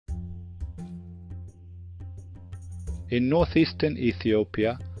In northeastern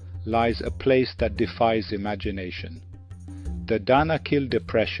Ethiopia lies a place that defies imagination. The Danakil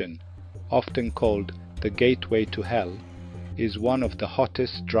Depression, often called the gateway to hell, is one of the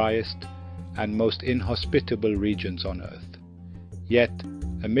hottest, driest, and most inhospitable regions on Earth. Yet,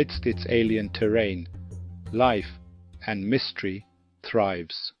 amidst its alien terrain, life and mystery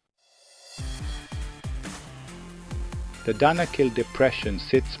thrives. The Danakil Depression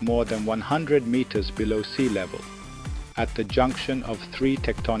sits more than 100 meters below sea level, at the junction of three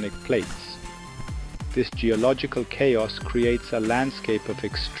tectonic plates. This geological chaos creates a landscape of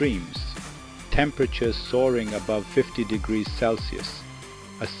extremes, temperatures soaring above 50 degrees Celsius,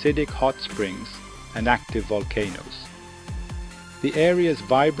 acidic hot springs, and active volcanoes. The area's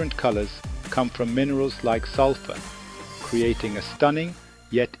vibrant colors come from minerals like sulfur, creating a stunning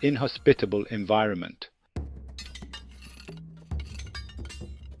yet inhospitable environment.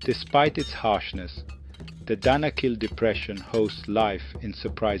 Despite its harshness, the Danakil Depression hosts life in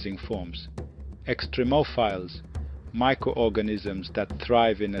surprising forms. Extremophiles, microorganisms that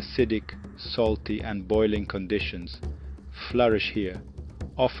thrive in acidic, salty, and boiling conditions, flourish here,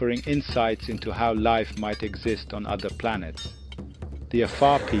 offering insights into how life might exist on other planets. The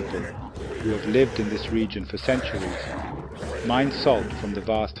Afar people, who have lived in this region for centuries, mine salt from the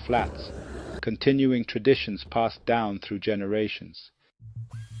vast flats, continuing traditions passed down through generations.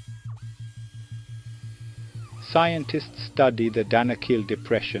 Scientists study the Danakil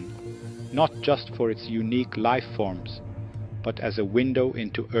Depression not just for its unique life forms, but as a window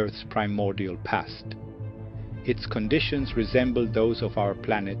into Earth's primordial past. Its conditions resemble those of our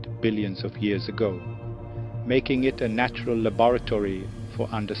planet billions of years ago, making it a natural laboratory for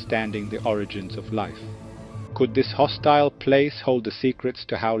understanding the origins of life. Could this hostile place hold the secrets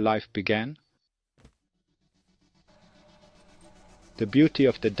to how life began? The beauty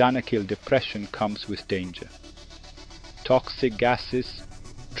of the Danakil Depression comes with danger. Toxic gases,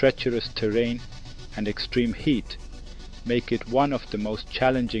 treacherous terrain, and extreme heat make it one of the most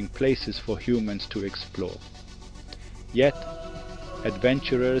challenging places for humans to explore. Yet,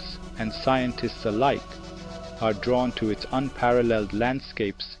 adventurers and scientists alike are drawn to its unparalleled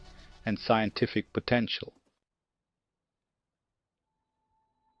landscapes and scientific potential.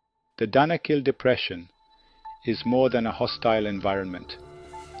 The Danakil Depression is more than a hostile environment.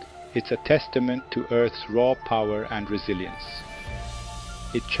 It's a testament to Earth's raw power and resilience.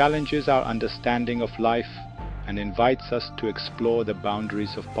 It challenges our understanding of life and invites us to explore the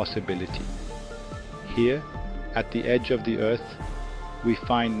boundaries of possibility. Here, at the edge of the Earth, we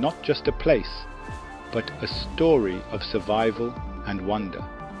find not just a place, but a story of survival and wonder.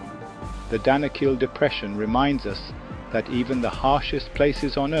 The Danakil Depression reminds us that even the harshest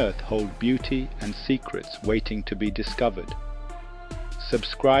places on Earth hold beauty and secrets waiting to be discovered.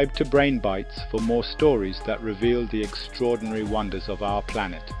 Subscribe to Brain Bites for more stories that reveal the extraordinary wonders of our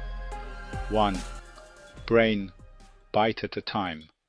planet. One brain bite at a time.